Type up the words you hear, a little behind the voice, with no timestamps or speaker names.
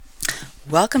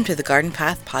Welcome to the Garden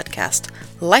Path Podcast,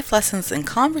 life lessons and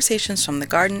conversations from the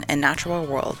garden and natural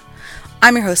world.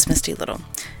 I'm your host, Misty Little.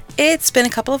 It's been a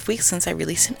couple of weeks since I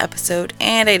released an episode,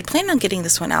 and I had planned on getting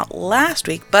this one out last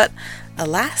week, but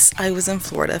alas, I was in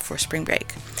Florida for spring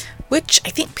break, which I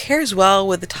think pairs well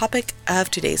with the topic of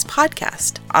today's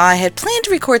podcast. I had planned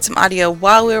to record some audio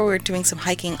while we were doing some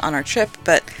hiking on our trip,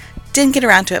 but didn't get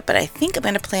around to it, but I think I'm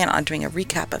going to plan on doing a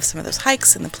recap of some of those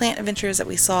hikes and the plant adventures that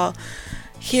we saw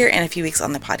here in a few weeks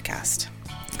on the podcast.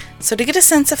 So to get a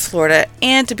sense of Florida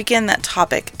and to begin that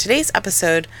topic, today's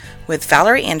episode with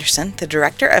Valerie Anderson, the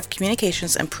Director of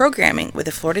Communications and Programming with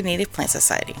the Florida Native Plant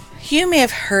Society. You may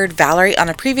have heard Valerie on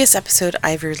a previous episode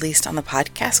I've released on the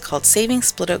podcast called Saving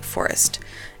Split Oak Forest.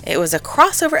 It was a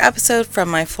crossover episode from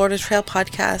my Florida Trail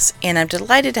podcast, and I'm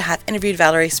delighted to have interviewed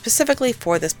Valerie specifically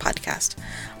for this podcast.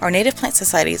 Our native plant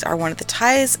societies are one of the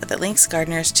ties that links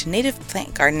gardeners to native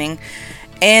plant gardening,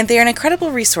 and they are an incredible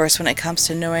resource when it comes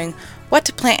to knowing what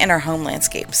to plant in our home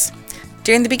landscapes.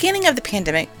 During the beginning of the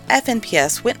pandemic,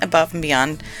 FNPS went above and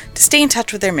beyond to stay in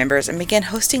touch with their members and began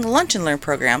hosting lunch and learn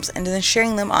programs and then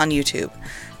sharing them on YouTube.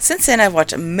 Since then, I've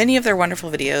watched many of their wonderful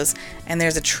videos, and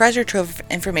there's a treasure trove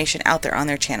of information out there on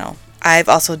their channel. I've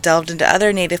also delved into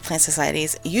other Native Plant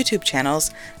Societies' YouTube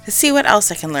channels to see what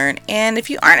else I can learn, and if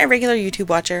you aren't a regular YouTube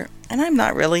watcher, and I'm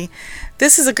not really,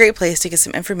 this is a great place to get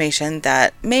some information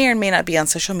that may or may not be on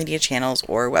social media channels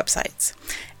or websites.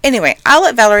 Anyway, I'll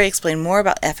let Valerie explain more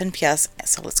about FNPS,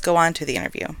 so let's go on to the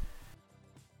interview.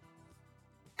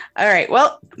 All right.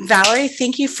 Well, Valerie,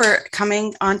 thank you for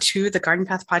coming onto the Garden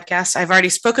Path podcast. I've already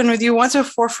spoken with you once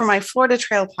before for my Florida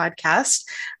Trail podcast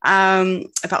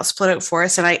about Split Oak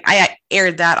Forest, and I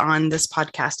aired that on this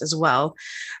podcast as well.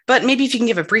 But maybe if you can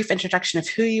give a brief introduction of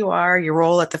who you are, your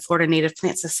role at the Florida Native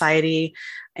Plant Society,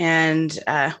 and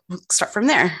we'll start from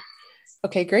there.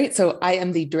 Okay, great. So I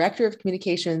am the Director of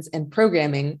Communications and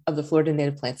Programming of the Florida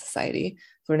Native Plant Society.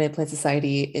 Florida Native Plant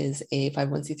Society is a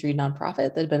 501c3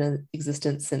 nonprofit that had been in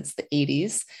existence since the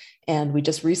 80s. And we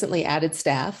just recently added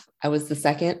staff. I was the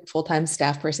second full-time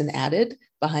staff person added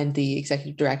behind the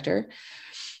executive director.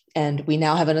 And we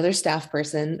now have another staff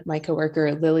person, my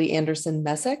coworker, Lily Anderson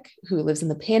Messick, who lives in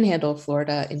the Panhandle of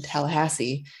Florida in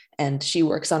Tallahassee. And she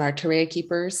works on our Torreya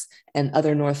Keepers and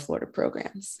other North Florida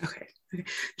programs. Okay.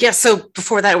 Yeah. So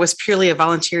before that, it was purely a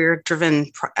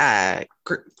volunteer-driven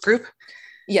group.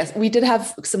 Yes, we did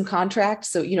have some contracts.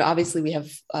 So, obviously we have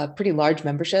a pretty large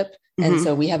membership. And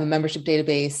so we have a membership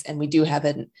database, and we do have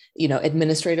an,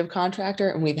 administrative contractor,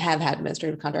 and we have had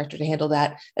administrative contractor to handle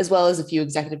that, as well as a few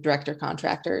executive director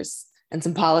contractors and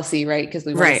some policy, right? Because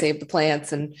we want to save the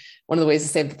plants. And one of the ways to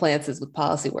save the plants is with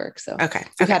policy work. So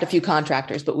we've had a few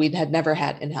contractors, but we had never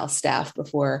had in-house staff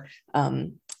before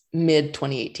mid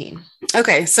 2018.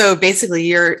 Okay. So basically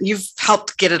you've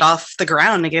helped get it off the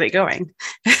ground and get it going.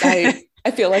 I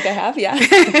feel like I have. Yeah.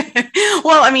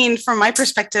 Well, I mean, from my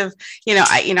perspective,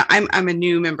 I'm a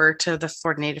new member to the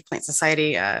Florida Native Plant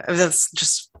Society. That's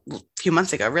just a few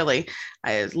months ago, really,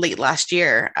 late last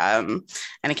year. And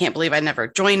I can't believe I never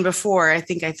joined before. I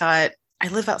think I thought I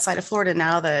live outside of Florida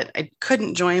now that I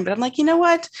couldn't join, but I'm like, you know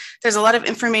what? There's a lot of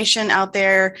information out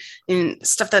there and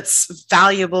stuff that's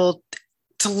valuable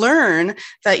to learn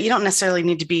that you don't necessarily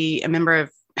need to be a member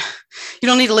of. You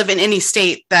don't need to live in any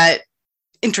state that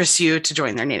interests you to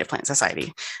join their Native Plant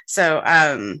Society. So,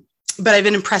 but I've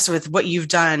been impressed with what you've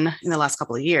done in the last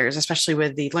couple of years, especially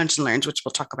with the lunch and learns, which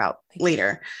we'll talk about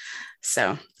later.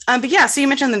 So, but yeah, so you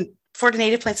mentioned the Florida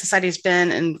Native Plant Society has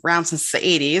been around since the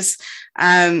 80s.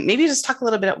 Maybe just talk a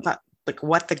little bit about like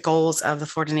what the goals of the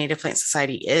Florida Native Plant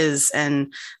Society is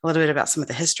and a little bit about some of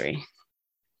the history.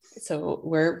 So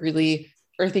we're really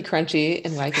earthy crunchy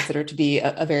in what I consider to be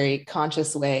a very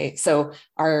conscious way. So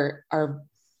our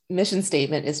mission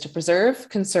statement is to preserve,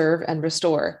 conserve, and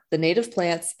restore the native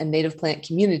plants and native plant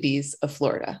communities of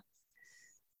Florida.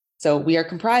 So we are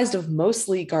comprised of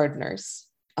mostly gardeners,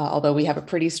 although we have a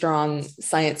pretty strong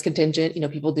science contingent,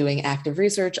 people doing active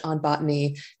research on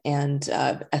botany and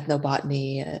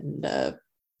ethnobotany and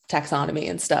taxonomy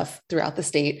and stuff throughout the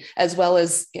state, as well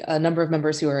as a number of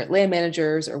members who are land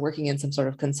managers or working in some sort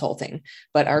of consulting.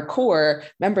 But our core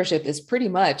membership is pretty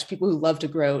much people who love to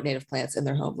grow native plants in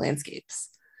their home landscapes.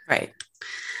 Right.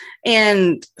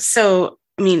 And so,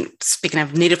 I mean, speaking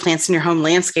of native plants in your home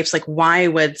landscapes, like why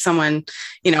would someone,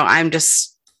 I'm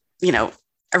just, a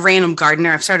random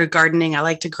gardener. I've started gardening. I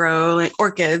like to grow like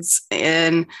orchids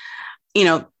and,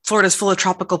 Florida's full of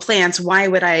tropical plants. Why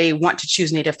would I want to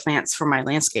choose native plants for my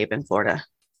landscape in Florida?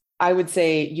 I would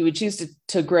say you would choose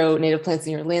to grow native plants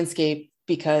in your landscape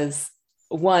because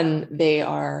one, they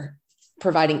are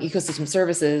providing ecosystem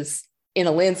services in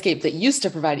a landscape that used to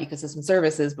provide ecosystem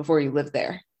services before you lived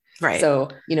there. Right. So,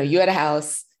 you had a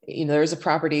house, there was a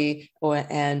property,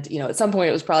 and, at some point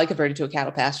it was probably converted to a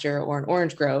cattle pasture or an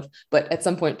orange grove. But at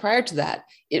some point prior to that,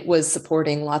 it was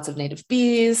supporting lots of native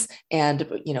bees and,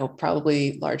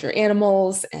 probably larger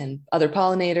animals and other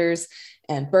pollinators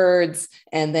and birds.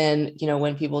 And then,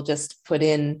 when people just put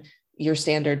in your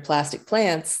standard plastic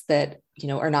plants that,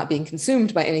 are not being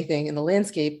consumed by anything in the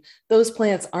landscape, those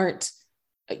plants aren't,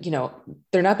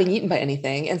 they're not being eaten by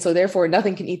anything. And so therefore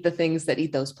nothing can eat the things that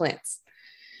eat those plants.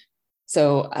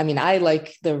 So, I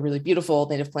like the really beautiful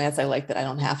native plants. I like that I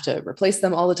don't have to replace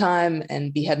them all the time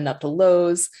and be heading up to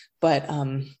Lowe's. But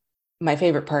my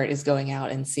favorite part is going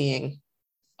out and seeing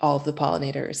all of the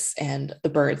pollinators and the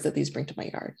birds that these bring to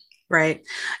my yard. Right.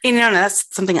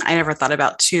 That's something I never thought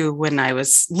about too when I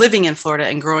was living in Florida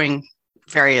and growing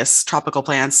various tropical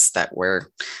plants there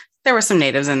were some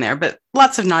natives in there, but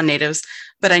lots of non-natives.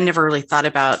 But I never really thought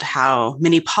about how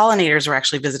many pollinators were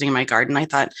actually visiting my garden. I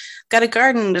thought, got a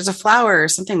garden, there's a flower,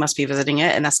 something must be visiting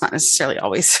it. And that's not necessarily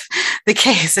always the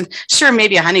case. And sure,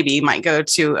 maybe a honeybee might go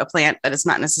to a plant, but it's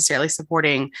not necessarily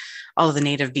supporting all of the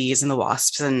native bees and the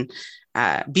wasps and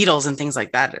beetles and things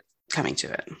like that coming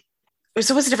to it.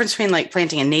 So what's the difference between like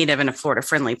planting a native and a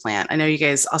Florida-friendly plant? I know you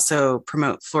guys also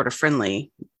promote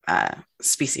Florida-friendly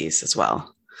species as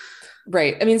well.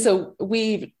 Right. So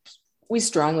we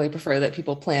strongly prefer that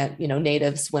people plant,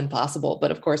 natives when possible.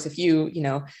 But of course, if you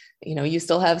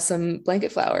still have some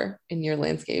blanket flower in your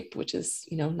landscape, which is,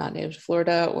 not native to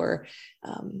Florida, or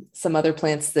some other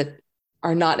plants that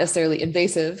are not necessarily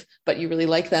invasive, but you really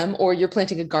like them, or you're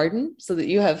planting a garden so that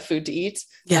you have food to eat.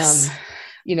 Yes.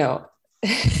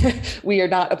 We are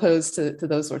not opposed to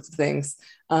those sorts of things.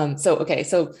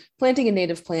 So planting a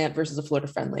native plant versus a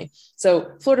Florida friendly.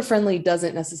 So Florida friendly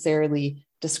doesn't necessarily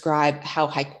describe how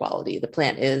high quality the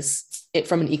plant is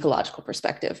from an ecological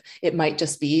perspective. It might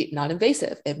just be not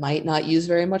invasive. It might not use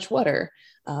very much water.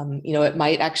 It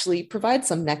might actually provide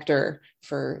some nectar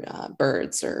for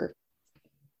birds or,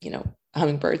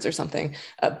 hummingbirds or something,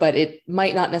 but it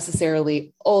might not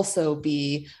necessarily also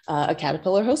be a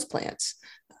caterpillar host plant.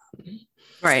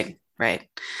 Right.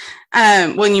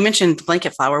 When you mentioned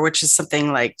blanket flower, which is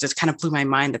something like just kind of blew my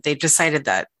mind that they've decided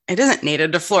that it isn't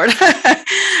native to Florida.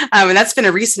 And that's been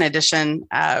a recent addition.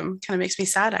 Kind of makes me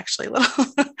sad, actually, a little.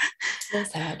 So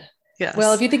sad. Yes.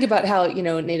 Well, if you think about how,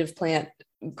 native plant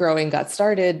growing got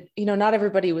started, not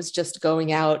everybody was just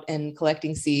going out and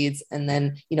collecting seeds and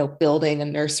then, building a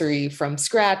nursery from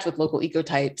scratch with local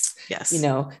ecotypes. Yes.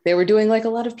 They were doing like a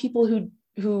lot of people who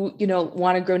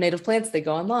want to grow native plants, they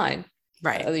go online.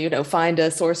 Right. Find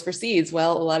a source for seeds.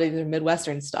 Well, a lot of these are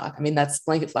Midwestern stock. That's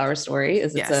blanket flower story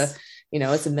is it's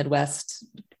it's a Midwest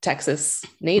Texas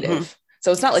native. Mm-hmm.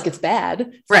 So it's not like it's bad.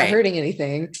 It's not hurting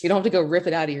anything. You don't have to go rip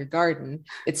it out of your garden.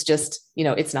 It's just,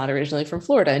 it's not originally from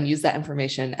Florida, and use that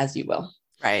information as you will.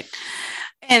 Right.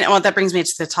 And that brings me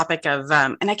to the topic of,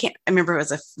 and I remember it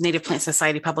was a Native Plant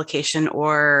Society publication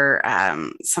or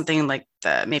something like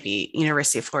maybe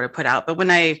University of Florida put out. But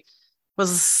when I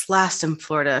was last in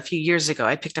Florida a few years ago,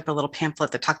 I picked up a little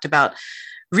pamphlet that talked about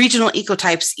regional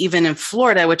ecotypes, even in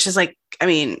Florida, which is it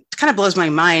kind of blows my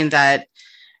mind that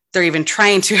they're even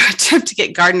trying to attempt to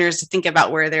get gardeners to think about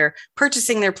where they're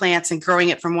purchasing their plants and growing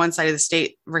it from one side of the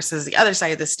state versus the other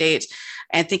side of the state,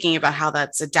 and thinking about how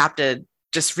that's adapted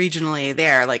just regionally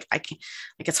there.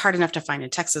 It's hard enough to find in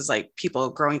Texas, people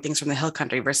growing things from the hill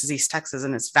country versus East Texas,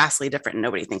 and it's vastly different. And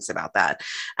nobody thinks about that.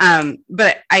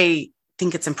 But I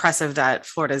think it's impressive that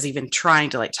Florida is even trying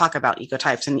to talk about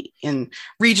ecotypes and in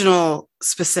regional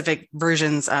specific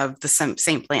versions of the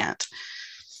same plant.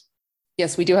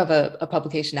 Yes, we do have a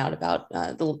publication out about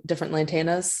the different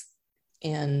lantanas.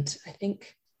 And I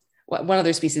think one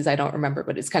other species I don't remember,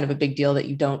 but it's kind of a big deal that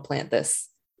you don't plant this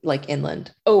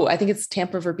inland. Oh, I think it's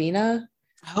Tampa verbena.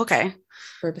 Okay.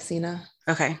 Verbena.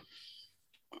 Okay.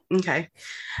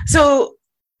 So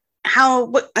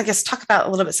talk about a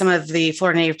little bit some of the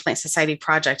Florida Native Plant Society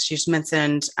projects. You just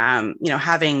mentioned,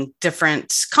 having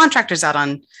different contractors out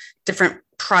on different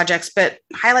projects, but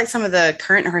highlight some of the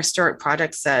current or historic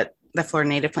projects that the Florida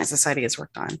Native Plant Society has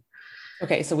worked on.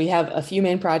 Okay, so we have a few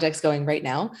main projects going right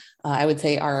now. I would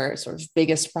say our sort of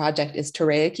biggest project is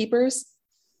Torreya Keepers.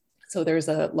 So there's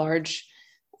a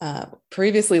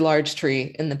previously large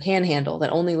tree in the Panhandle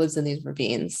that only lives in these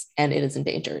ravines, and it is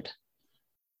endangered.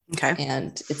 Okay.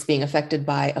 And it's being affected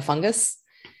by a fungus,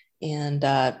 and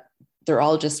they're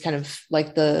all just kind of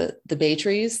like the bay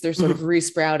trees. They're sort of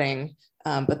resprouting,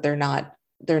 but they're not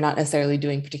they're not necessarily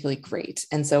doing particularly great.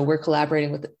 And so we're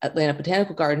collaborating with Atlanta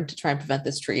Botanical Garden to try and prevent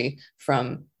this tree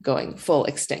from going full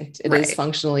extinct. It is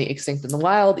functionally extinct in the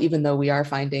wild, even though we are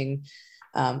finding,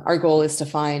 our goal is to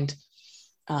find,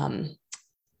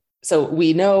 so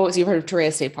we know, so you've heard of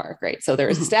Torreya State Park, right? So they're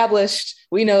established,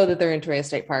 we know that they're in Torreya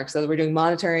State Park. So we're doing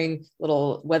monitoring,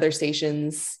 little weather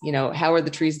stations, how are the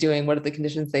trees doing? What are the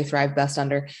conditions they thrive best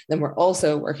under? Then we're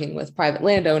also working with private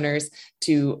landowners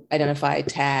to identify,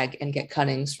 tag, and get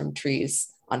cuttings from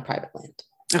trees on private land.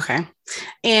 Okay.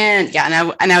 And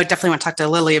yeah, and I would definitely want to talk to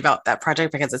Lily about that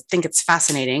project because I think it's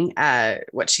fascinating,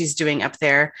 what she's doing up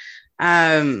there.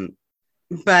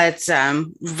 But do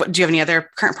you have any other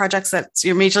current projects that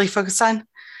you're majorly focused on?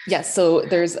 Yes. So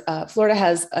there's, Florida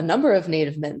has a number of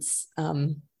native mints,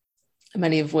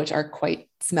 many of which are quite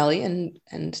smelly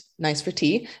and nice for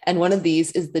tea. And one of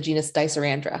these is the genus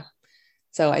Dicerandra.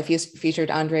 So I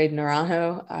featured Andre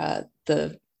Naranjo,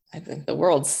 I think the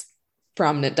world's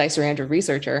prominent Dicerandra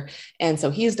researcher. And so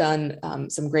he's done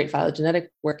some great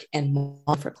phylogenetic work and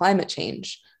for climate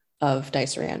change of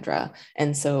Dicerandra.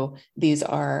 And so there's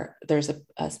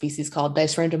a species called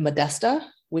Dicerandra modesta,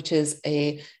 which is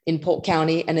in Polk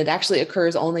County, and it actually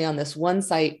occurs only on this one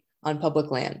site on public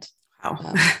land.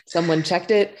 Wow. Someone checked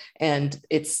it and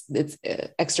it's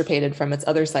extirpated from its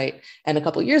other site. And a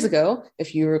couple of years ago,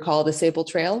 if you recall the Sable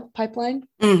Trail pipeline.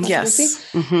 Yes.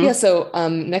 Mm-hmm. Yeah. So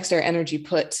NextEra Energy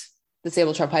put the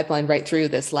Sable Trail pipeline right through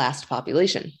this last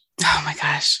population. Oh my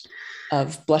gosh.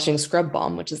 Of blushing scrub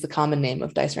balm, which is the common name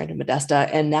of Dicerandra modesta.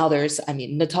 And now there's,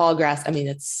 Natal grass.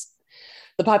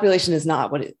 The population is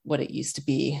not what it used to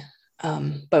be.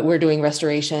 But we're doing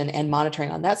restoration and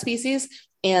monitoring on that species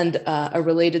and a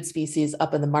related species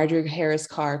up in the Marjorie Harris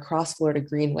Carr Cross Florida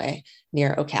Greenway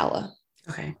near Ocala.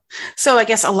 Okay. So I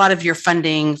guess a lot of your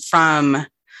funding from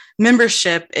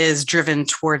membership is driven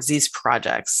towards these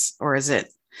projects, or do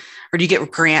you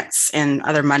get grants and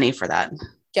other money for that?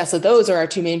 Yeah, so those are our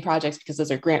two main projects because those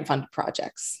are grant funded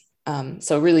projects.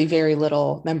 So really very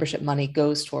little membership money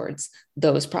goes towards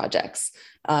those projects.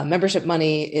 Membership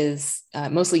money is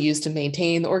mostly used to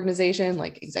maintain the organization,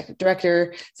 like executive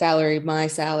director salary, my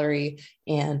salary,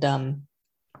 and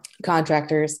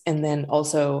contractors, and then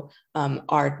also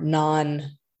our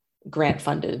non-grant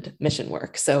funded mission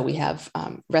work. So we have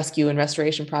rescue and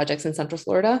restoration projects in Central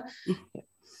Florida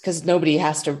because nobody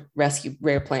has to rescue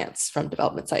rare plants from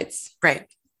development sites. Right.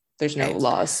 There's no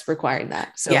laws requiring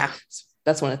that. So yeah,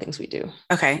 that's one of the things we do.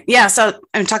 Okay. Yeah. So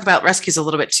I'm talk about rescues a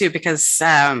little bit too, because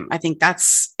I think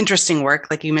that's interesting work.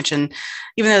 Like you mentioned,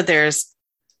 even though there's,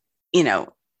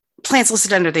 plants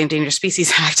listed under the Endangered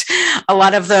Species Act, a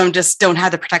lot of them just don't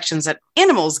have the protections that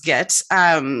animals get.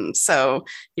 So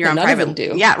you're on private. None of them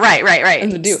do. Yeah. Right.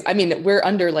 And they do. We're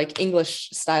under like English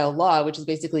style law, which is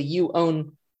basically you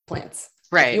own plants.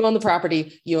 Right. You own the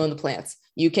property, you own the plants.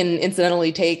 You can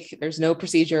incidentally there's no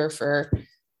procedure for,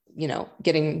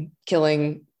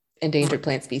 killing endangered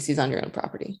plant species on your own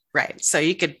property. Right. So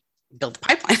you could build a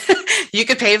pipeline, you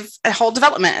could pave a whole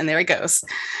development and there it goes.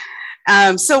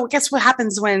 So guess what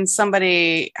happens when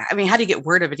somebody, how do you get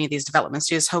word of any of these developments?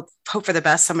 Do you just hope for the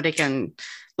best? Somebody can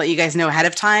let you guys know ahead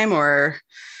of time or?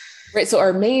 Right. So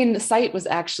our main site was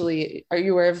actually, are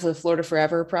you aware of the Florida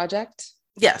Forever project?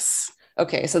 Yes.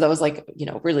 Okay. So that was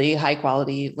really high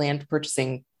quality land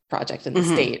purchasing project in the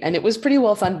state. And it was pretty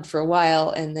well funded for a while.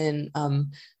 And then,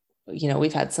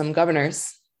 we've had some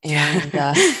governors and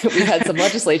we've had some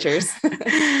legislatures.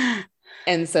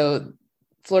 And so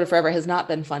Florida Forever has not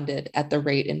been funded at the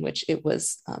rate in which it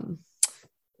was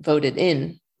voted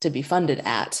in to be funded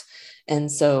at.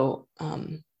 And so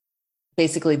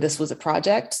basically this was a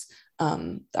project.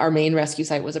 Our main rescue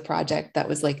site was a project that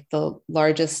was like the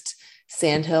largest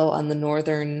sandhill on the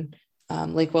northern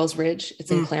Lake Wells Ridge.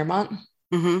 It's in Claremont.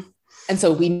 Mm-hmm. And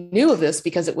so we knew of this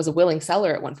because it was a willing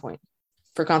seller at one point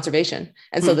for conservation.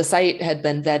 And so the site had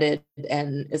been vetted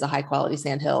and is a high quality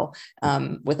sandhill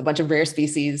with a bunch of rare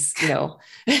species,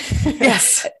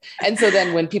 Yes. And so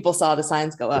then when people saw the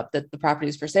signs go up that the property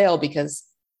is for sale because,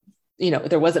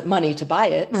 there wasn't money to buy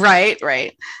it.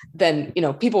 Right. Then,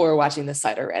 people were watching this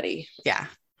site already. Yeah.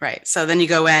 Right. So then you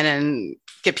go in and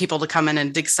get people to come in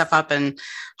and dig stuff up and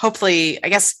hopefully,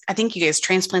 I think you guys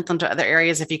transplant them to other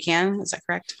areas if you can. Is that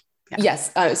correct? Yeah.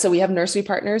 Yes. So we have nursery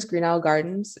partners. Green Isle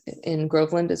Gardens in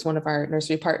Groveland is one of our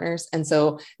nursery partners. And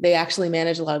so they actually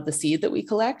manage a lot of the seed that we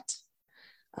collect.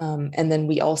 And then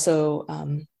we also,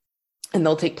 and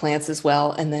they'll take plants as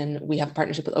well. And then we have a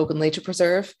partnership with Oakland Nature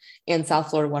Preserve and South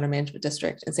Florida Water Management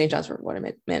District and St. John's River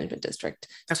Water Management District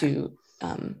to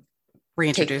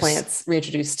take plants,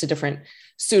 reintroduce to different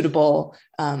suitable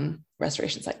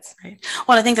restoration sites. Right.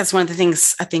 Well, I think that's one of the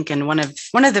things I think in one of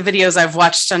the videos I've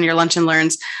watched on your Lunch and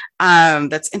Learns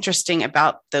that's interesting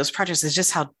about those projects is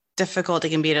just how difficult it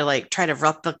can be to like try to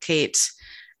replicate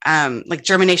like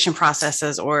germination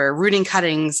processes or rooting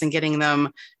cuttings and getting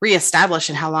them reestablished,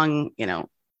 and how long,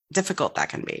 difficult that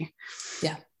can be.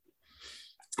 Yeah.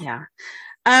 Yeah.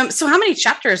 So how many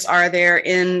chapters are there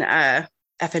in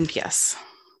FNPS?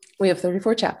 We have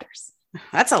 34 chapters.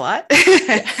 That's a lot.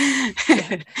 Yeah.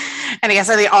 And I guess,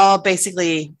 are they all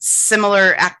basically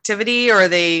similar activity, or are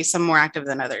they some more active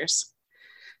than others?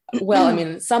 Well, I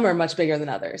mean, some are much bigger than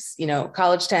others,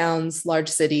 college towns, large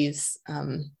cities.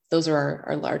 Those are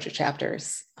our larger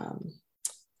chapters.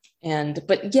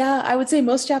 But yeah, I would say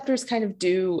most chapters kind of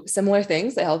do similar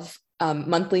things. They have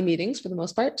monthly meetings for the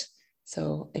most part.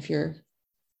 So if you're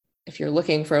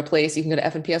looking for a place, you can go to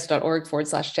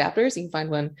fnps.org/chapters. You can find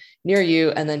one near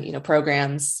you, and then,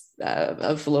 programs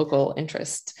of local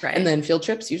interest, right. And then field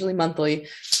trips, usually monthly.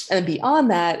 And then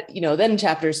beyond that, then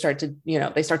chapters start to,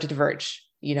 they start to diverge.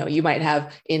 You might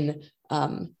have in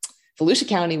Volusia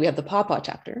County, we have the Pawpaw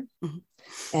chapter, mm-hmm.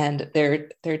 and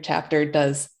their chapter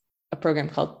does a program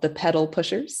called the Petal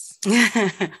Pushers,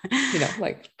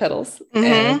 like petals, mm-hmm.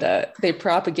 and they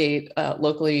propagate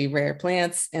locally rare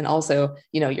plants, and also,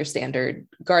 your standard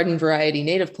garden variety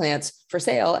native plants for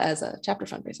sale as a chapter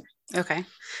fundraiser. Okay.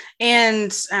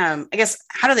 And I guess,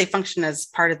 how do they function as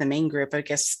part of the main group? I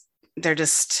guess they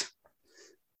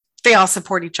all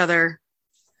support each other.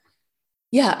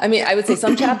 Yeah. I mean, I would say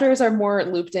some chapters are more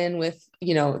looped in with,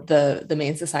 the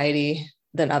main society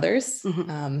than others.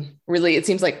 Mm-hmm. Really, it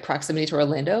seems like proximity to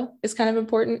Orlando is kind of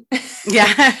important.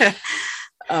 Yeah.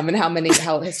 And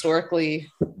how historically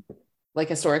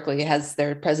has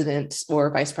their president or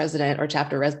vice president or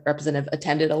chapter representative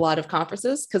attended a lot of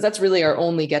conferences? Because that's really our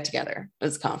only get together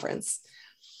is conference.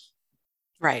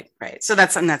 Right. So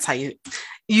that's how you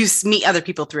meet other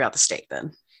people throughout the state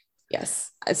then.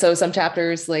 Yes. So some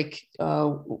chapters, like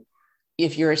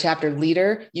if you're a chapter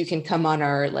leader, you can come on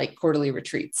our quarterly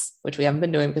retreats, which we haven't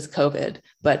been doing because of COVID,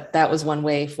 but that was one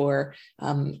way for,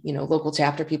 local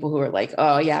chapter people who are like,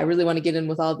 oh yeah, I really want to get in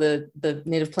with all the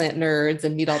native plant nerds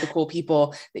and meet all the cool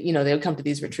people that, they would come to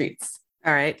these retreats.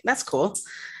 All right. That's cool.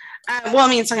 Well, I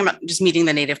mean, talking about just meeting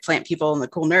the native plant people and the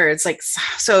cool nerds,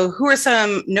 so who are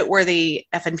some noteworthy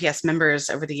FNPS members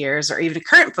over the years, or even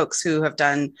current folks who have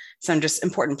done some just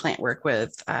important plant work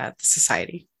with the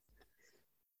society?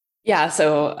 Yeah.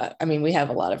 So, I mean, we have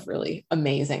a lot of really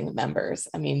amazing members.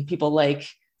 I mean, people like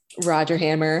Roger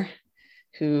Hammer,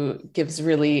 who gives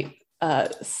really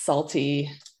salty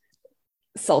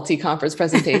conference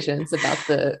presentations about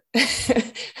the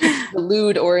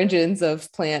lewd origins of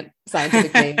plant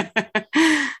scientific name.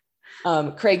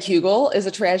 Craig Hugel is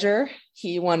a treasure.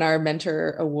 He won our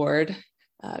mentor award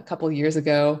a couple of years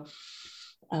ago.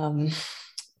 And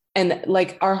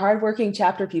our hardworking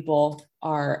chapter people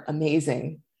are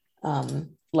amazing.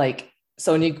 Like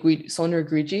Sonia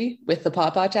Grigi with the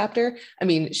Pawpaw chapter. I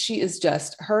mean, she is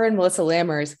just, her and Melissa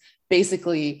Lammers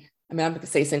basically, I mean, I'm going to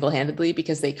say single-handedly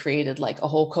because they created a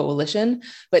whole coalition,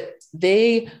 but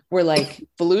they were this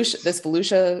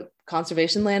Volusia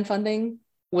conservation land funding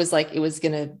was it was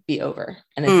going to be over.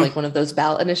 And it's one of those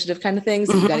ballot initiative kind of things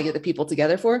that you got to get the people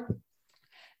together for.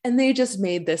 And they just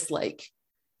made this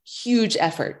huge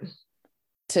effort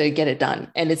to get it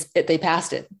done. And they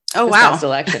passed it. Oh, wow. Past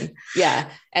election. Yeah.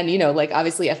 And,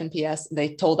 obviously FNPS,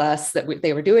 they told us that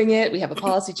they were doing it. We have a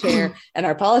policy chair, and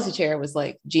our policy chair was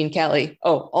Gene Kelly.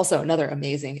 Oh, also another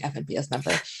amazing FNPS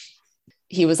member.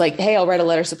 He was like, hey, I'll write a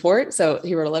letter of support. So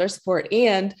he wrote a letter of support,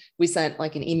 and we sent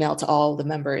an email to all the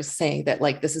members saying that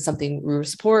this is something we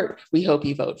support. We hope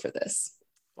you vote for this.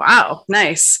 Wow.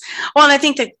 Nice. Well, and I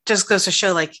think that just goes to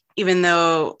show, even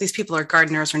though these people are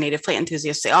gardeners or native plant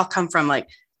enthusiasts, they all come from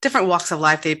different walks of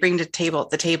life. They bring to the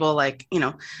table,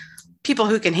 people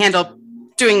who can handle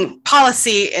doing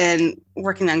policy and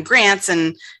working on grants,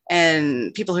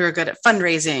 and people who are good at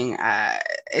fundraising.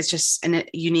 It's just a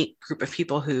unique group of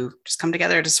people who just come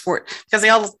together to support because they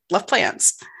all love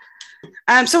plants.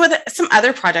 So with some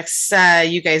other projects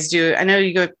you guys do, I know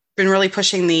you've been really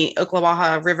pushing the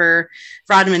Ocklawaha River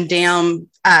Rodman Dam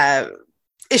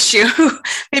issue.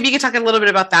 Maybe you could talk a little bit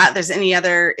about that. There's any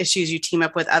other issues you team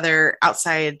up with other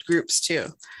outside groups too?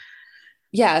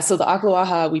 Yeah. So the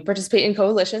Ocklawaha, we participate in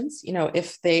coalitions,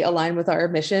 if they align with our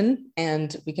mission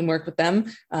and we can work with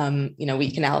them,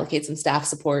 we can allocate some staff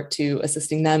support to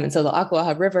assisting them. And so the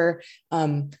Ocklawaha River,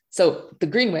 so the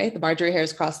Greenway, the Marjorie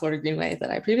Harris Cross-Border Greenway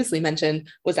that I previously mentioned,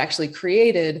 was actually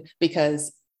created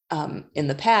because in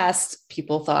the past,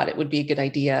 people thought it would be a good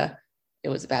idea. It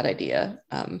was a bad idea.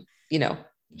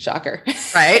 Shocker.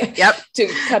 Right. Yep. To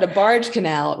cut a barge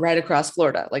canal right across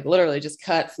Florida, like literally just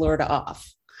cut Florida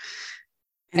off.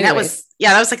 And anyways,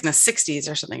 that was like in the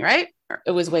 60s or something, right?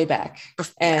 It was way back.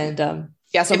 And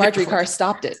so Marjorie Carr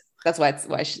stopped it. That's why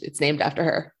it's named after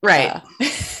her. Right.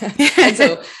 And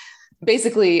so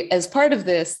basically, as part of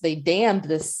this, they dammed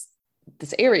this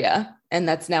area, and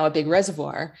that's now a big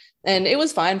reservoir. And it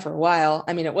was fine for a while.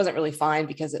 I mean, it wasn't really fine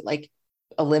because it like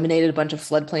eliminated a bunch of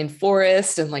floodplain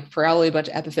forest and like probably a bunch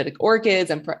of epiphytic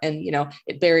orchids, and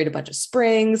it buried a bunch of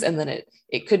springs, and then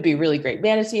it could be really great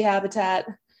manatee habitat.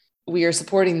 We are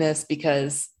supporting this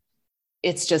because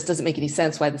it just doesn't make any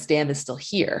sense why this dam is still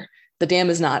here. The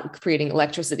dam is not creating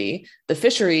electricity. The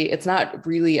fishery, it's not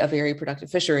really a very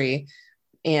productive fishery.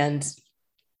 And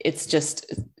it's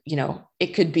just,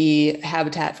 it could be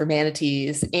habitat for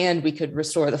manatees, and we could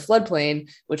restore the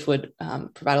floodplain, which would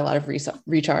provide a lot of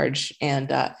recharge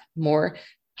and more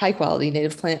high quality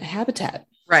native plant habitat.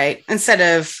 Right. Instead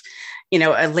of,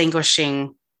 a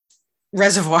languishing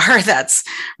reservoir that's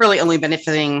really only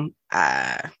benefiting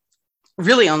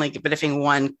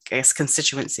one, I guess,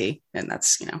 constituency. And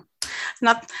that's,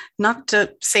 not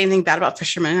to say anything bad about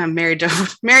fishermen. I'm married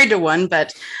to one,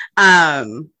 but,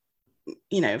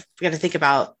 we got to think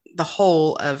about the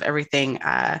whole of everything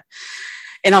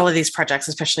in all of these projects,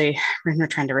 especially when we're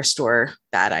trying to restore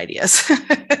bad ideas.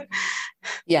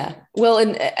 Yeah. Well,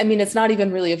 and I mean, it's not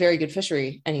even really a very good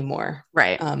fishery anymore.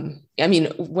 Right. I mean,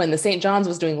 when the St. John's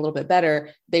was doing a little bit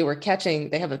better, they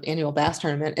have an annual bass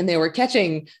tournament, and they were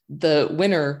catching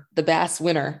the bass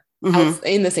winner out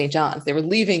in the St. John's. They were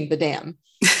leaving the dam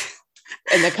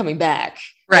and they're coming back.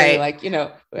 Right. Like,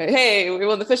 hey, we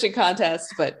won the fishing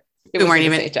contest, but it weren't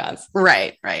even St. John's.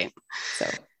 Right. So,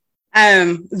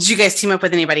 did you guys team up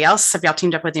with anybody else? Have y'all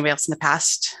teamed up with anybody else in the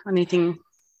past on anything?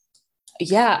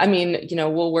 Yeah. I mean,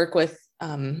 we'll work with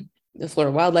the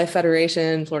Florida Wildlife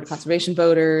Federation, Florida Conservation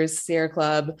Voters, Sierra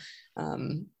Club.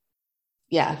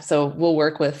 So we'll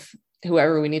work with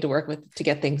whoever we need to work with to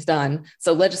get things done.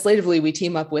 So legislatively, we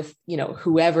team up with,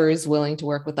 whoever is willing to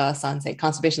work with us on, say,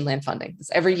 conservation land funding.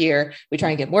 This every year, we try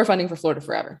and get more funding for Florida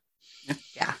Forever.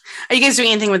 Yeah. Are you guys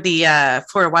doing anything with the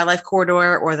Florida Wildlife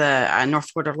Corridor or the North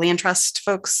Florida Land Trust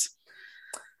folks?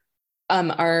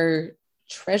 Our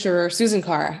treasurer, Susan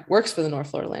Carr, works for the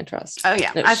North Florida Land Trust. Oh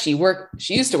yeah. No,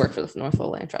 she used to work for the North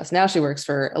Florida Land Trust. Now she works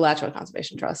for Alachua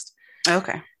Conservation Trust.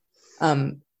 Okay.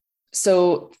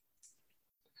 So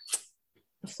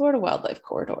the Florida Wildlife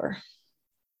Corridor.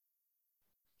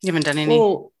 You haven't done any?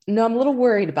 Well, no, I'm a little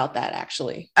worried about that,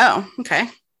 actually. Oh, okay.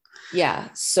 Yeah.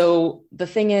 So the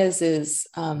thing is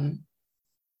the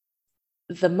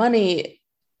money.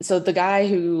 So the guy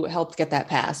who helped get that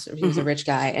passed, he was a rich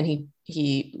guy, and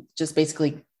he just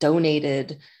basically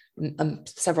donated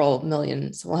several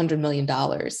 $100 million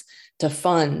to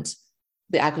fund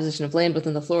the acquisition of land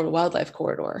within the Florida Wildlife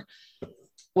Corridor.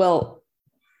 Well,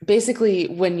 basically,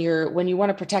 when you want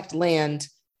to protect land,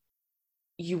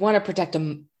 you want to protect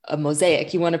a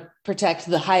mosaic. You want to protect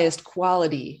the highest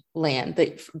quality land,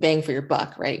 that bang for your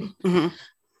buck, right?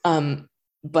 Mm-hmm.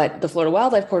 But the Florida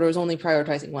Wildlife Corridor is only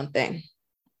prioritizing one thing: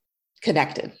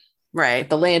 connected. Right.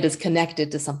 The land is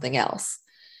connected to something else.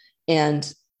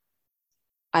 And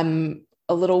I'm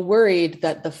a little worried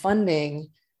that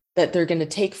that they're going to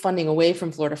take funding away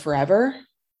from Florida Forever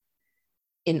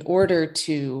in order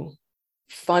to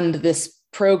fund this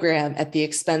program at the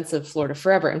expense of Florida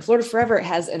Forever. And Florida Forever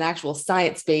has an actual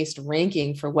science-based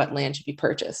ranking for what land should be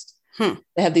purchased.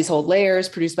 They have these whole layers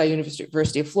produced by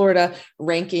University of Florida,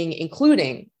 ranking,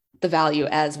 including the value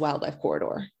as wildlife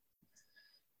corridor.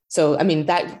 So, I mean,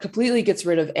 that completely gets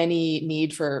rid of any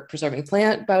need for preserving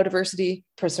plant biodiversity,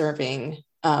 preserving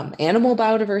animal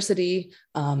biodiversity,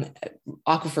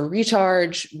 aquifer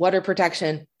recharge, water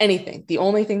protection, anything. The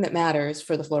only thing that matters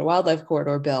for the Florida Wildlife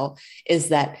Corridor bill is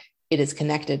that it is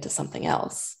connected to something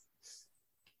else,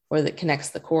 or that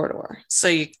connects the corridor. So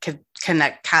you could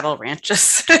connect cattle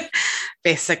ranches,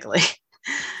 basically.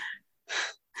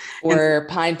 Or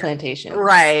pine plantation.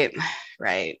 Right.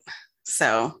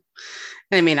 So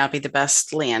it may not be the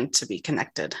best land to be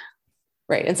connected.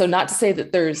 Right. And so, not to say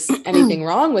that there's anything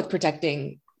wrong with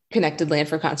protecting connected land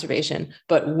for conservation,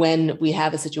 but when we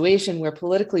have a situation where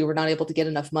politically we're not able to get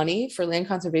enough money for land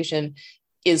conservation,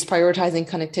 is prioritizing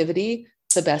connectivity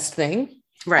the best thing?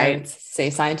 Right. I would say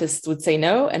scientists would say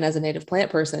no. And as a native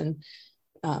plant person,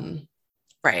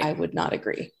 I would not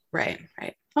agree. Right.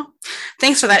 Well,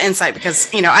 thanks for that insight, because,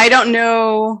 I don't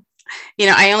know,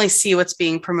 I only see what's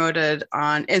being promoted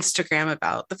on Instagram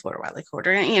about the Florida Wildlife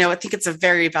Corridor. And, I think it's a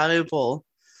very valuable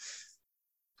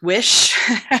wish,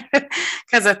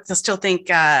 because I still think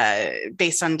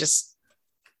based on just,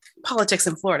 politics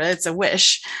in Florida. It's a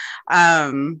wish,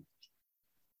 and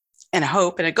a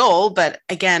hope and a goal. But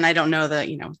again, I don't know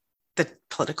the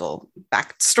political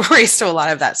backstories to a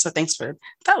lot of that. So thanks for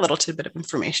that little tidbit of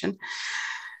information.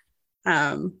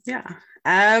 Yeah.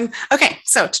 Okay.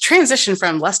 So to transition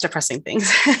from less depressing things,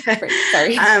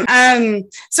 Sorry.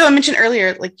 So I mentioned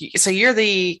earlier, so you're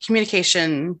the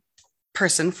communication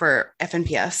person for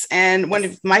FNPS. And one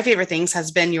of my favorite things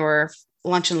has been your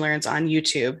lunch and learns on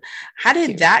YouTube. How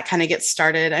did that kind of get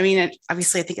started? I mean,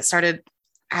 obviously I think it started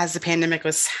as the pandemic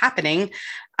was happening.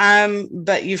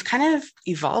 But you've kind of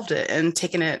evolved it and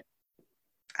taken it,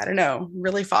 I don't know,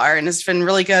 really far, and it's been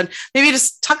really good. Maybe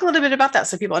just talk a little bit about that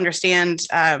so people understand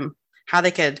how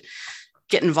they could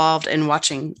get involved in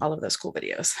watching all of those cool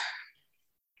videos.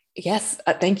 Yes,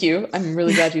 thank you. I'm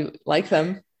really glad you like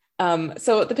them.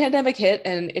 So the pandemic hit,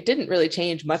 and it didn't really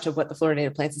change much of what the Florida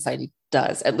Native Plant Society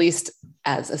does, at least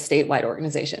as a statewide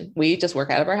organization. We just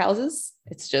work out of our houses.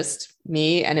 It's just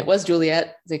me, and it was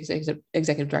Juliet, the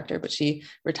executive director, but she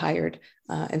retired.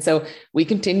 And so we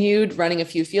continued running a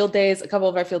few field days. A couple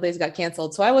of our field days got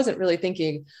canceled. So I wasn't really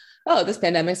thinking, oh, this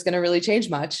pandemic is going to really change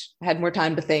much. I had more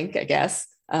time to think, I guess.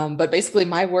 But basically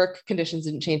my work conditions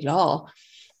didn't change at all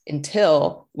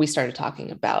until we started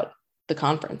talking about the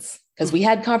conference, because we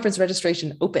had conference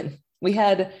registration open. We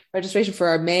had registration for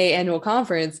our May annual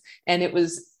conference, and it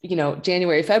was,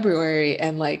 January, February,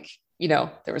 and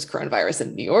there was coronavirus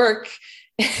in New York.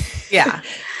 Yeah.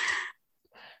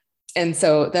 And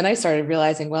so then I started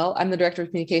realizing, well, I'm the director of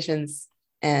communications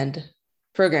and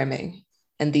programming,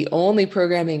 and the only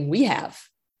programming we have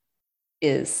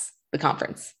is the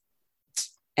conference.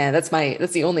 And that's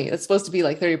supposed to be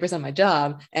like 30% of my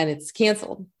job, and it's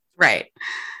canceled. Right.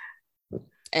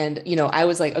 And, I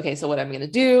was like, okay, so what I'm going to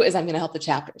do is I'm going to help the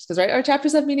chapters, because our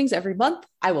chapters have meetings every month.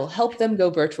 I will help them go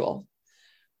virtual.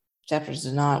 Chapters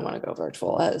do not want to go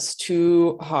virtual. That is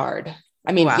too hard.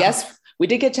 I mean, Yes, we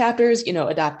did get chapters,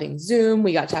 adopting Zoom.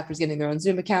 We got chapters getting their own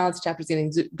Zoom accounts, chapters getting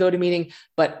GoToMeeting.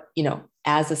 But,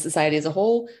 as a society as a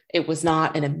whole, it was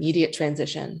not an immediate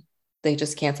transition. They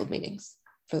just canceled meetings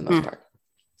for the most part.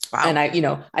 Wow. And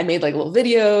I made like little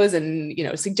videos and,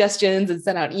 suggestions and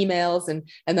sent out emails. And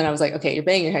then I was like, okay, you're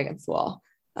banging your head against the wall.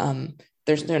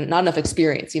 There's not enough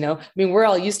experience, I mean, we're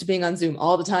all used to being on Zoom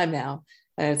all the time now.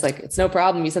 And it's like, it's no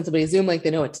problem. You send somebody a Zoom link, they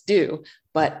know what to do.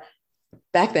 But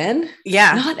back then,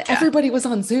 not everybody was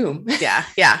on Zoom. Yeah.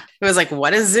 It was like,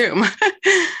 what is Zoom?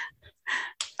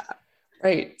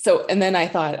 Right. So, and then I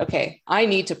thought, okay, I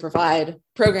need to provide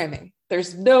programming.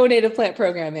 There's no native plant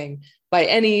programming by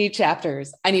any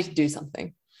chapters. I need to do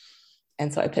something.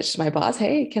 And so I pitched to my boss,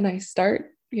 hey, can I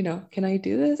start, can I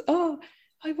do this? Oh,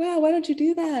 wow, why don't you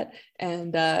do that?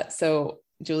 And so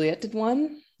Juliet did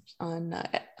one on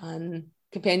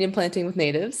companion planting with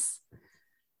natives.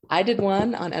 I did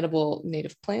one on edible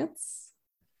native plants.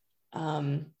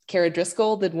 Kara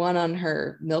Driscoll did one on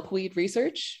her milkweed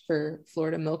research for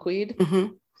Florida milkweed.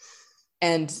 Mm-hmm.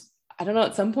 And I don't know,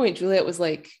 at some point, Juliet was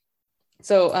like,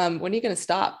 so when are you going to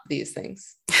stop these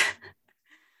things?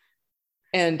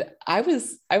 And I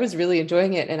was really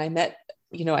enjoying it. And I met,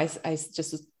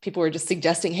 people were just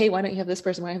suggesting, hey, why don't you have this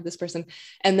person? Why don't you have this person?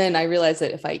 And then I realized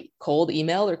that if I cold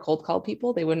email or cold call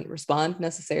people, they wouldn't respond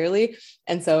necessarily.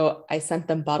 And so I sent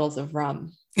them bottles of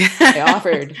rum. I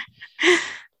offered.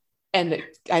 And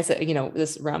I said,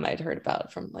 this rum I'd heard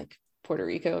about from like Puerto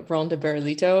Rico, Ron de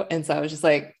Barrilito. And so I was just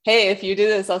like, hey, if you do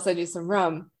this, I'll send you some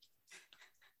rum.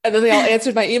 And then they all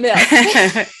answered my email.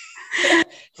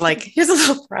 Like, here's a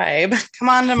little bribe. Come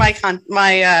on to my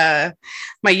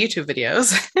YouTube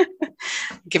videos.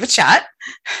 Give a chat.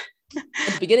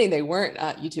 At the beginning, they weren't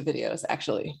YouTube videos,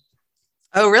 actually.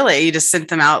 Oh, really? You just sent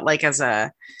them out like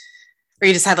or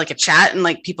you just had like a chat and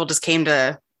like people just came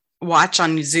to watch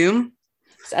on Zoom?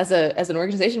 As an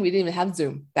organization, we didn't even have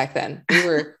Zoom back then. We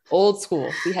were old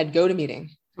school. We had GoToMeeting.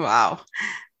 Wow.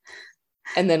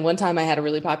 And then one time I had a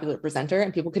really popular presenter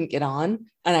and people couldn't get on.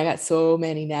 And I got so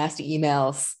many nasty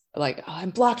emails like, oh, I'm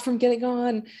blocked from getting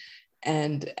on.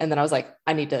 And then I was like,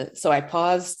 so I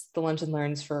paused the lunch and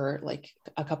learns for like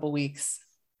a couple weeks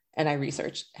and I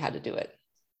researched how to do it.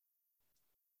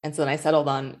 And so then I settled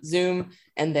on Zoom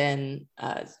and then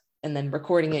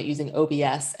recording it using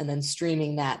OBS and then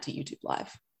streaming that to YouTube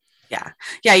Live. Yeah.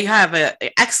 You have an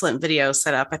excellent video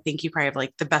set up. I think you probably have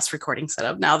like the best recording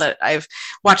setup now that I've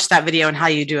watched that video and how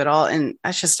you do it all. And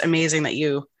that's just amazing that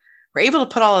you were able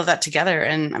to put all of that together.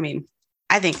 And I mean,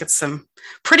 I think it's some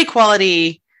pretty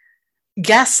quality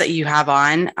guests that you have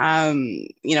on,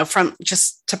 from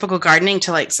just typical gardening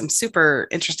to like some super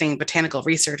interesting botanical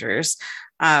researchers.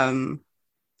 And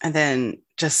then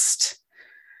just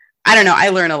I don't know. I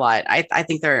learn a lot. I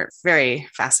think they're very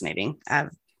fascinating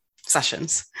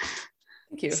sessions.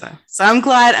 Thank you. So I'm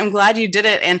glad you did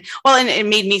it. And well, and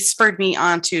it spurred me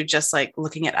on to just like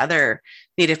looking at other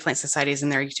native plant societies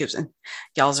and their YouTubes, and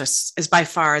y'all's is by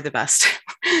far the best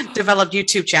developed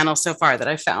YouTube channel so far that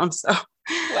I've found. So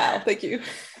wow, thank you.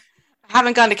 I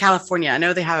haven't gone to California. I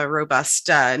know they have a robust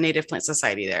native plant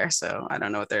society there, so I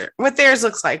don't know what theirs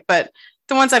looks like, but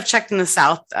the ones I've checked in the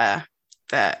South, the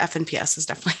FNPS is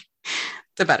definitely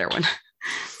the better one.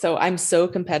 So I'm so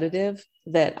competitive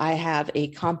that I have a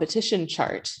competition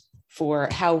chart for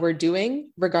how we're doing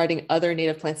regarding other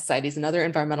native plant societies and other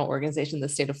environmental organizations in the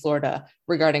state of Florida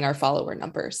regarding our follower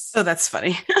numbers. Oh, that's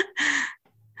funny.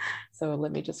 So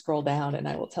let me just scroll down and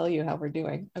I will tell you how we're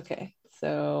doing. Okay.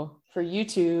 So for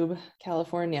YouTube,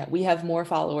 California, we have more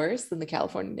followers than the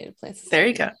California Native Plant Society. There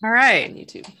you go. All right. On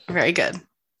YouTube. Very good.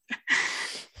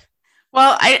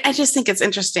 Well, I just think it's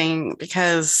interesting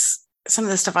because some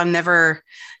of the stuff I'm never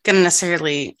going to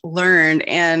necessarily learn.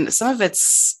 And some of it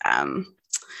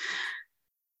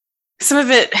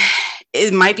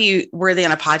might be worthy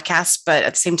on a podcast, but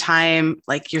at the same time,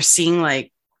 like you're seeing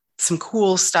like some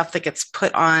cool stuff that gets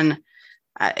put on,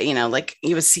 like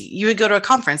you would go to a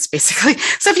conference basically.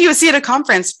 So if you would see at a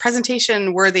conference,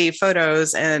 presentation worthy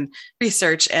photos and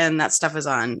research, and that stuff is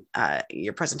on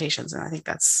your presentations. And I think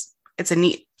it's a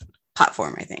neat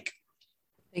platform, I think.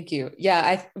 Thank you.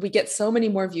 Yeah, we get so many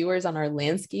more viewers on our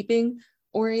landscaping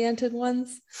oriented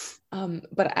ones.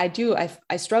 But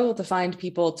I struggle to find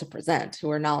people to present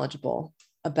who are knowledgeable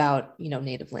about,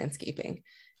 native landscaping.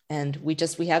 And we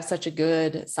have such a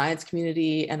good science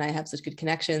community, and I have such good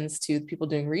connections to people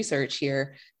doing research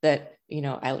here that,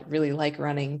 I really like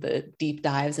running the deep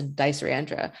dives into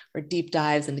Dicerandra or deep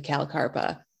dives into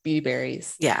Calicarpa,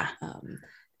 beautyberries. Yeah.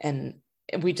 And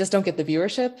we just don't get the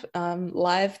viewership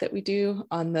live that we do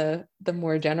on the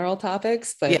more general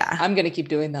topics, but yeah. I'm going to keep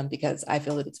doing them because I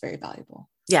feel that it's very valuable.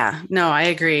 Yeah, no, I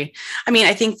agree. I mean,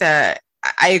 I think that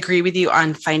I agree with you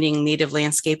on finding native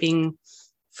landscaping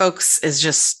folks is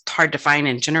just hard to find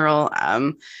in general.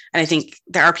 And I think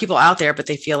there are people out there, but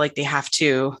they feel like they have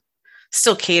to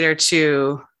still cater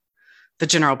to the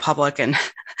general public and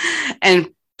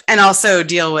also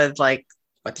deal with like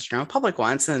what the general public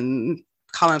wants and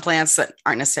common plants that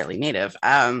aren't necessarily native.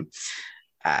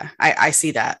 I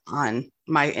see that on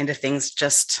my end of things,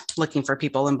 just looking for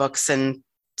people in books and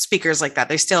speakers like that.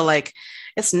 They're still like,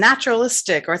 it's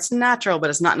naturalistic or it's natural, but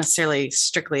it's not necessarily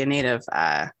strictly a native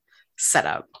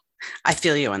setup. I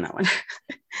feel you on that one.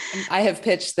 I have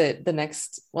pitched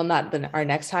that our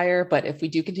next hire, but if we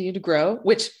do continue to grow,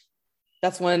 which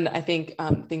that's one, I think,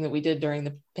 thing that we did during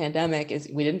the pandemic is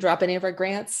we didn't drop any of our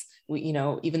grants. We,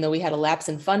 even though we had a lapse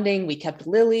in funding, we kept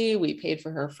Lily, we paid for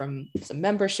her from some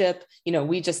membership,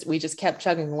 we just kept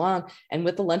chugging along. And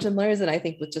with the lunch and learns, and I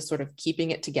think with just sort of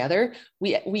keeping it together,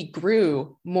 we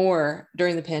grew more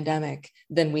during the pandemic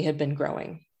than we had been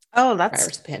growing. Oh, prior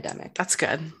to the pandemic. That's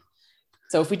good.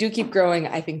 So if we do keep growing,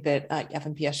 I think that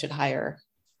FNPS should hire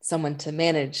someone to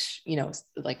manage,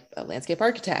 like a landscape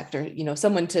architect or,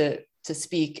 someone to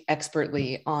speak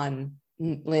expertly on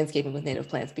landscaping with native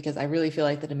plants, because I really feel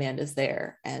like the demand is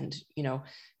there. And,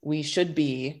 we should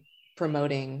be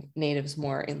promoting natives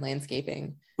more in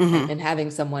landscaping and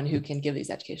having someone who can give these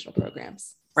educational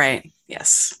programs. Right.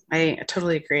 Yes, I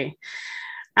totally agree.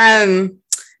 To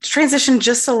transition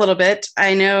just a little bit,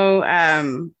 I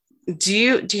know, do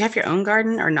you have your own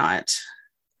garden or not?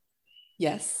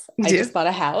 Yes. I just bought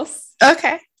a house.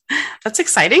 Okay. That's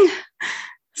exciting.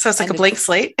 So it's like a blank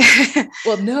slate.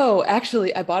 Well, no,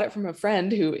 actually, I bought it from a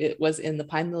friend who was in the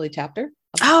Pine Lily chapter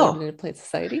of the Florida Native Plant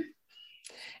Society.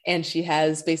 And she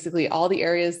has basically all the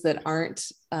areas that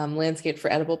aren't landscaped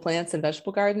for edible plants and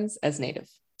vegetable gardens as native.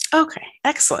 Okay.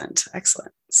 Excellent.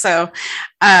 So,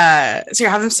 so you're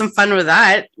having some fun with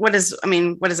that. What is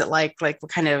it like? Like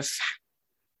what kind of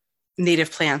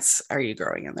native plants are you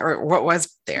growing in there, or what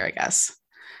was there, I guess?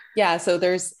 Yeah, so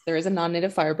there is a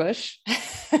non-native firebush,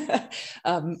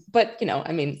 but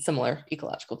similar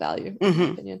ecological value in my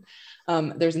opinion.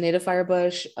 There's a native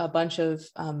firebush, a bunch of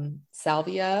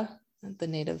salvia, the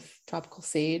native tropical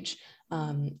sage,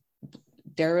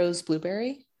 Darrow's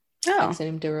blueberry,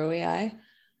 Axinium darrowii.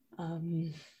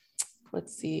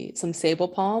 Let's see, some sable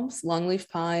palms, longleaf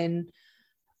pine,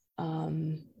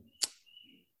 some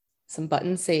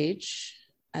button sage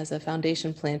as a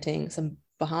foundation planting, some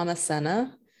Bahama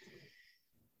senna.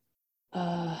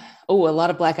 A lot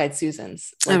of black-eyed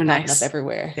Susans. Nice. Up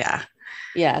everywhere.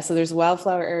 Yeah. So there's a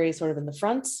wildflower area sort of in the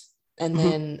front, and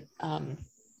then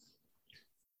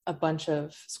a bunch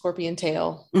of scorpion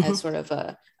tail as sort of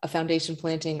a foundation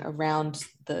planting around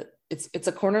the it's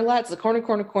a corner lot. It's a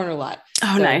corner lot.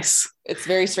 Oh, so nice. It's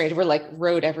very strange. We're like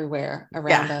road everywhere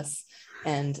around Yeah. us.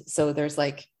 And so there's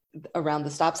like around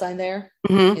the stop sign there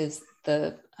Mhm. is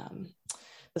the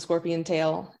scorpion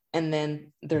tail. And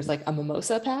then there's like a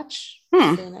mimosa patch.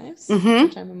 Hmm. Really nice. Mhm.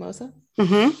 Sunshine mimosa.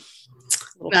 Mhm.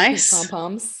 Little Nice.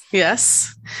 pom-poms.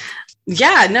 Yes.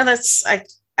 Yeah, no, that's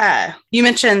you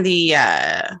mentioned the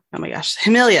oh my gosh,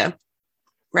 Himalaya,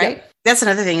 right? Yep. That's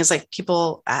another thing is like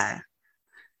people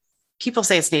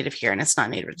say it's native here and it's not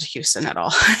native to Houston at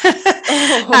all.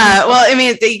 Well, I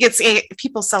mean,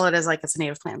 people sell it as like it's a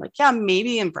native plant. Like, yeah,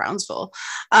 maybe in Brownsville,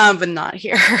 but not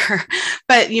here.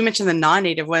 But you mentioned the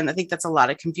non-native one. I think that's a lot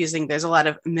of confusing. There's a lot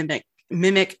of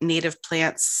mimic native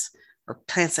plants or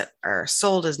plants that are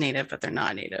sold as native, but they're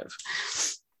not native.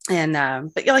 And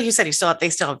but like you said, they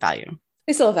still have value.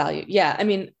 They still have value. Yeah. I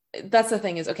mean, that's the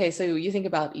thing is, okay, so you think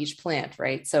about each plant,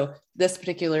 right? So this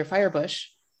particular firebush,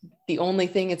 the only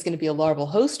thing it's going to be a larval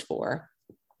host for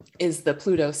is the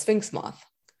Pluto sphinx moth.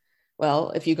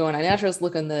 Well, if you go on iNaturalist,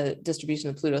 look on the distribution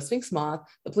of Pluto sphinx moth,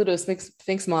 the Pluto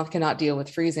sphinx moth cannot deal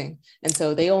with freezing. And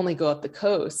so they only go up the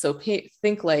coast. So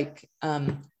think like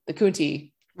the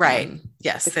Kunti. Right.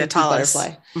 Yes. The Kunti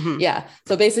butterfly. Mm-hmm. Yeah.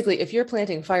 So basically, if you're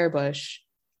planting firebush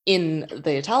in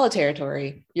the Atala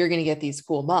territory, you're going to get these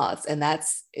cool moths. And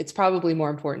it's probably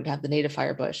more important to have the native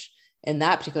firebush in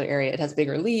that particular area. It has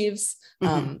bigger leaves.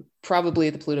 Mm-hmm. Probably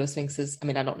the Pluto sphinxes. I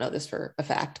mean, I don't know this for a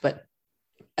fact, but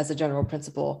as a general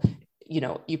principle,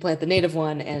 you plant the native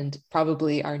one and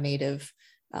probably our native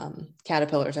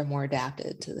caterpillars are more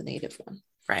adapted to the native one.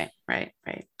 Right.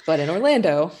 But in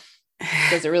Orlando,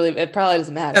 it probably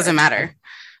doesn't matter. Doesn't matter.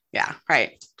 Yeah.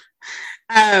 Right.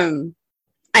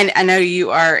 I know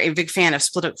you are a big fan of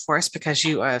split oak forest because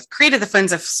you have created the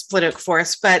funds of split oak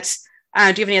forest, but do you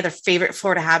have any other favorite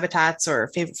Florida habitats or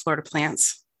favorite Florida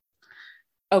plants?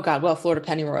 Oh God. Well, Florida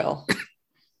pennyroyal.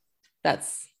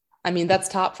 That's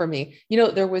top for me.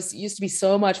 There used to be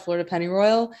so much Florida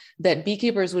pennyroyal that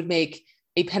beekeepers would make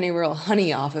a pennyroyal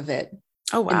honey off of it.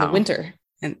 Oh, wow. In the winter.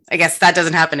 And I guess that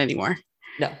doesn't happen anymore.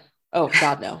 No. Oh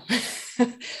God, no.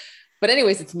 But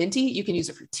anyways, it's minty. You can use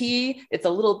it for tea. It's a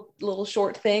little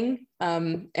short thing.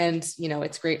 And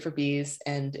it's great for bees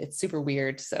and it's super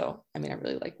weird. So, I mean, I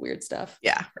really like weird stuff.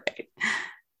 Yeah. Right.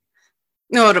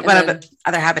 No, what about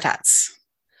other habitats?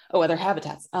 Oh, other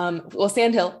habitats. Well,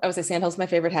 sandhill. I would say sandhill's my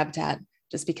favorite habitat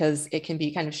just because it can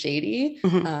be kind of shady.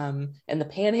 Mm-hmm. And the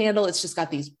panhandle, it's just got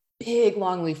these big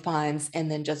longleaf pines and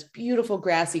then just beautiful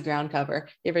grassy ground cover.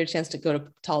 You ever had a chance to go to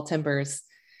Tall Timbers?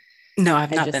 No,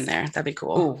 I've not been there. That'd be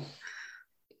cool.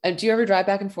 Do you ever drive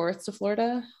back and forth to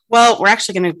Florida? Well, we're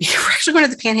actually going to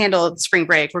the Panhandle at spring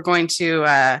break. We're going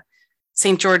to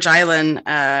St. George Island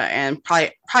and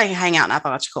probably hang out in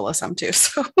Apalachicola some too.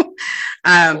 So, cool.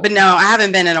 But no, I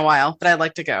haven't been in a while, but I'd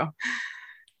like to go.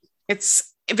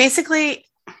 It's basically,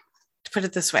 to put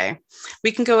it this way,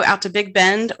 we can go out to Big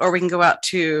Bend or we can go out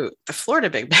to the Florida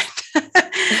Big Bend.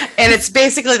 And it's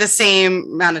basically the same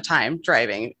amount of time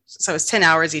driving. So it's 10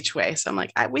 hours each way. So I'm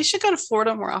like, we should go to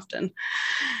Florida more often.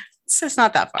 It's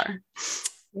not that far.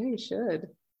 Yeah, you should.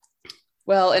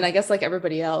 Well, and I guess like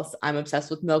everybody else, I'm obsessed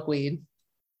with milkweed.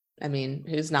 I mean,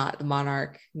 who's not? The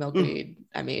monarch milkweed.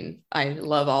 I mean, I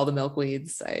love all the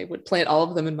milkweeds. I would plant all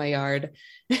of them in my yard.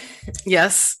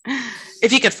 Yes.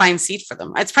 If you could find seed for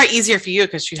them. It's probably easier for you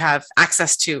because you have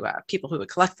access to people who would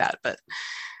collect that, but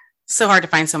it's so hard to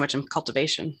find so much in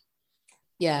cultivation.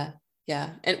 Yeah.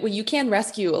 Yeah. And you can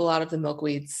rescue a lot of the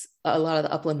milkweeds, a lot of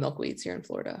the upland milkweeds here in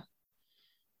Florida.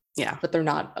 Yeah. But they're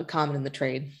not common in the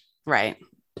trade. Right.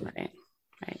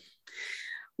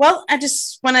 Well, I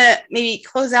just want to maybe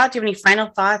close out. Do you have any final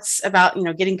thoughts about,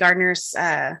 getting gardeners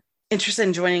interested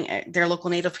in joining their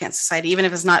local native plant society, even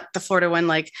if it's not the Florida one?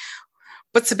 Like,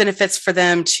 what's the benefits for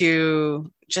them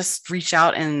to just reach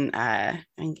out and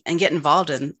get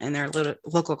involved in their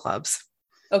local clubs?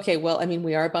 Okay, well, I mean,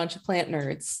 we are a bunch of plant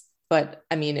nerds, but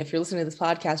I mean, if you're listening to this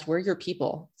podcast, we're your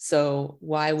people. So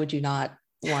why would you not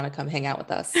want to come hang out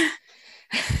with us?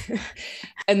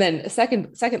 And then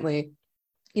secondly,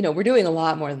 we're doing a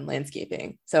lot more than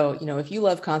landscaping. So, if you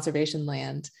love conservation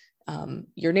land,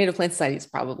 your native plant society is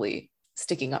probably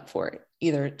sticking up for it,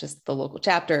 either just the local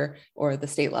chapter or the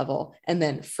state level. And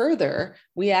then further,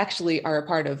 we actually are a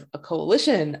part of a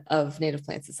coalition of native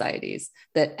plant societies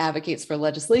that advocates for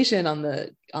legislation on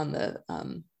the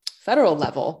federal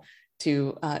level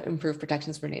to improve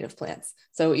protections for native plants.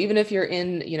 So even if you're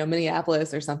in,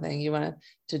 Minneapolis or something, you want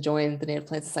to join the Native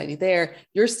Plant Society there,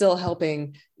 you're still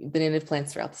helping the native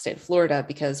plants throughout the state of Florida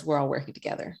because we're all working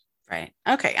together. Right.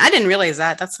 Okay. I didn't realize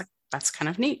that. That's kind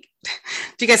of neat.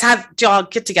 Do y'all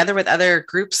get together with other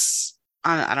groups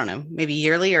I don't know, maybe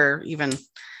yearly or even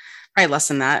probably less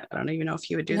than that. I don't even know if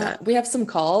you would do that. We have some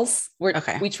calls. We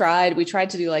tried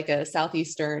to do like a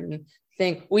Southeastern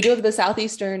thing. We do have the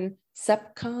Southeastern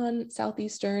SEPCON,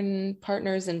 Southeastern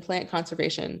Partners in Plant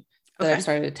Conservation that I've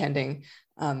started attending.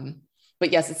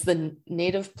 But yes, it's the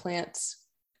Native Plant,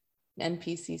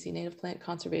 NPCC, Native Plant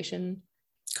Conservation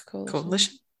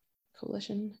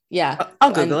Coalition. Yeah.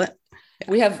 I'll Google it.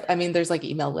 Yeah. We have, there's like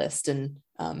email list and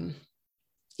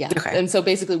and so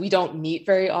basically we don't meet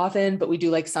very often, but we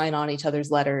do like sign on each other's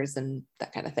letters and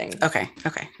that kind of thing. Okay.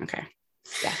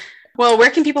 Yeah. Well, where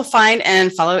can people find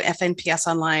and follow FNPS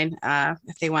online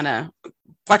if they want to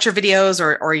watch your videos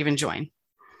or even join?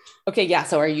 Okay. Yeah.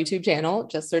 So our YouTube channel,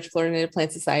 just search Florida Native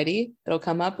Plant Society. It'll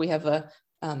come up. We have a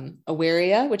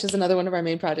Awaria, which is another one of our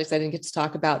main projects I didn't get to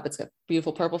talk about, but it's got a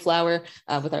beautiful purple flower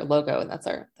with our logo. And that's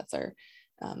our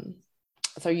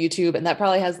YouTube. And that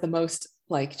probably has the most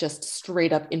like just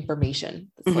straight up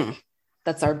information.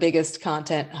 That's our biggest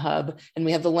content hub. And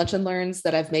we have the lunch and learns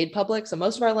that I've made public. So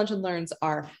most of our lunch and learns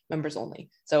are members only.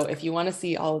 So if you want to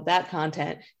see all of that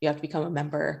content, you have to become a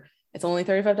member. It's only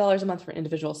 $35 a month for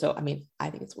individual. So, I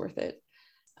think it's worth it.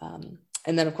 And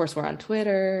then of course we're on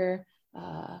Twitter,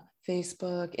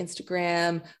 Facebook,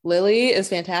 Instagram. Lily is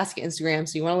fantastic at Instagram.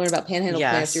 So you want to learn about panhandle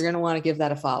plants, you're going to want to give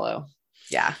that a follow.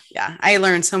 Yeah. I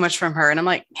learned so much from her and I'm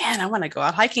like, man, I want to go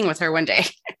out hiking with her one day.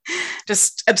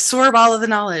 Just absorb all of the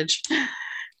knowledge.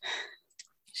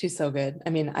 She's so good.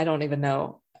 I don't even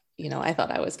know, I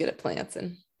thought I was good at plants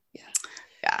and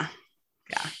yeah.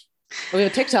 We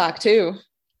have a TikTok too.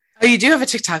 Oh, you do have a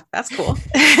TikTok. That's cool.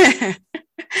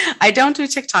 I don't do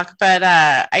TikTok, but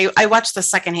I watch the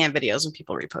secondhand videos when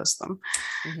people repost them.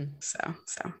 So.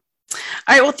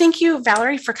 All right. Well, thank you,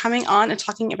 Valerie, for coming on and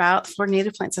talking about Florida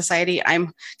Native Plant Society. I'm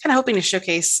kind of hoping to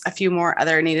showcase a few more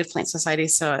other Native Plant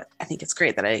Societies. So I think it's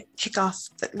great that I kick off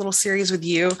that little series with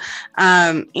you.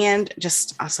 And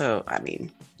just also,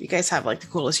 you guys have like the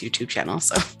coolest YouTube channel.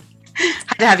 So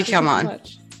had to have you come on.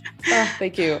 Oh,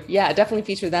 thank you. Yeah, definitely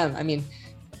feature them.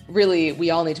 Really,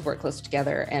 we all need to work closer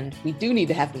together and we do need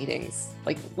to have meetings.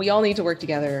 Like we all need to work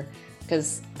together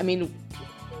because,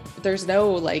 there's no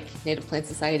like Native Plant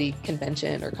Society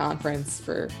convention or conference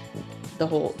for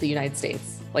the United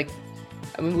States.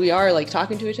 We are like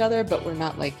talking to each other, but we're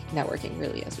not like networking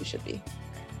really as we should be.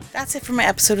 That's it for my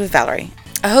episode with Valerie.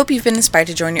 I hope you've been inspired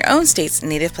to join your own state's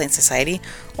Native Plant Society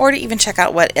or to even check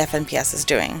out what FNPS is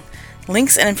doing.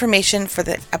 Links and information for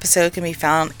the episode can be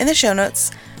found in the show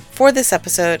notes for this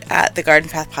episode at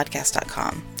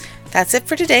thegardenpathpodcast.com. That's it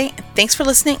for today. Thanks for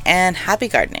listening and happy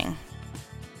gardening.